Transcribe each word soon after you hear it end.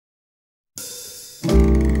Someone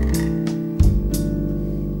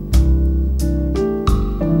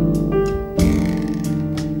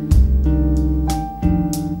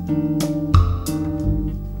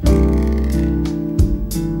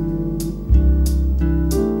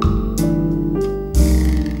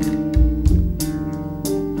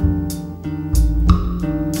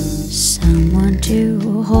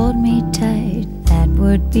to hold me tight, that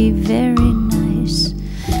would be very nice.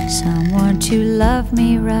 Someone to love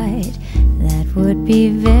me right, that would be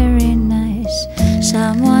very nice.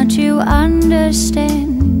 Someone to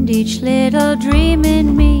understand each little dream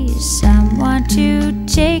in me. Someone to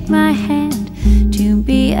take my hand, to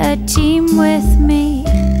be a team with me.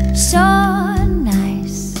 So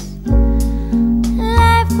nice,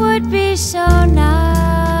 life would be so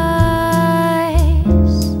nice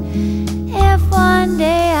if one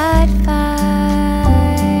day I'd find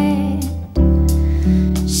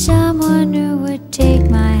someone who would take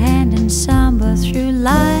my hand and samba through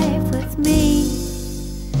life with me.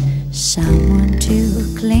 Someone to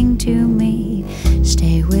cling to me,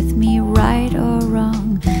 stay with me right or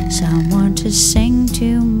wrong. Someone to sing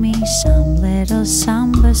to me some little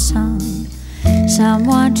samba song.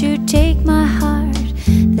 Someone to take my heart,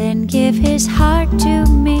 then give his heart to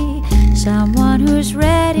me. Someone who's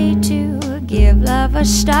ready to give love a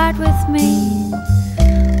start with me.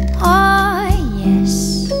 Oh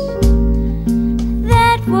yes,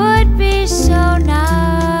 that would be so nice.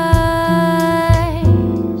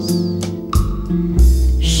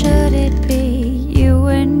 Should it be you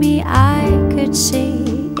and me, I could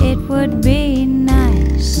see it would be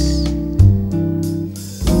nice.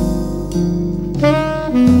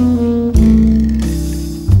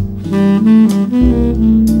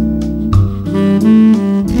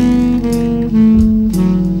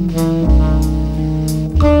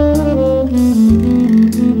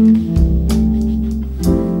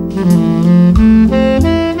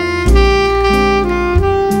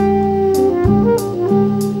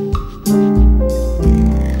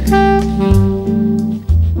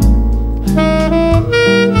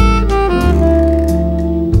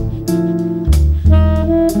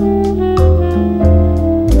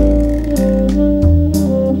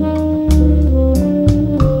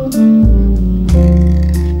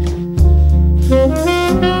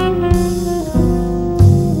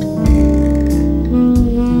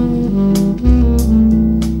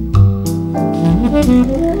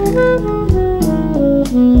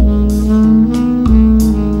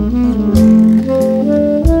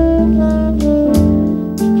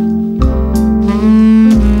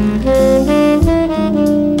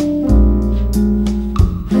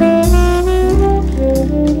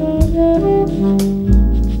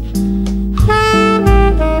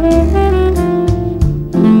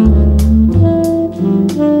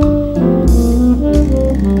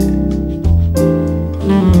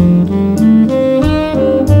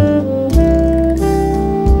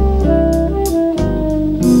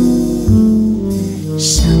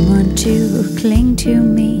 To cling to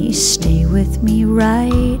me, stay with me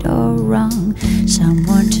right or wrong.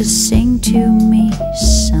 Someone to sing to me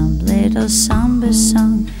some little samba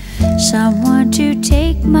song. Someone to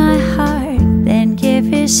take my heart, then give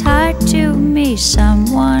his heart to me.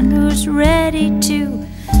 Someone who's ready to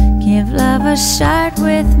give love a start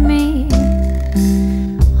with me.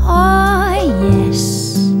 Oh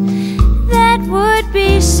yes, that would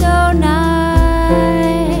be so nice.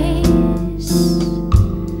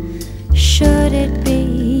 Should it be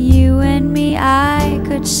you and me, I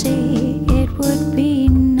could see it would be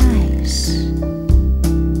nice.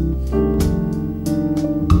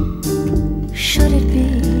 Should it be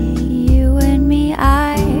you and me,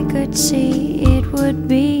 I could see it would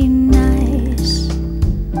be nice.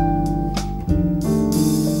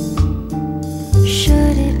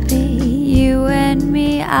 Should it be you and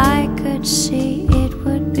me, I could see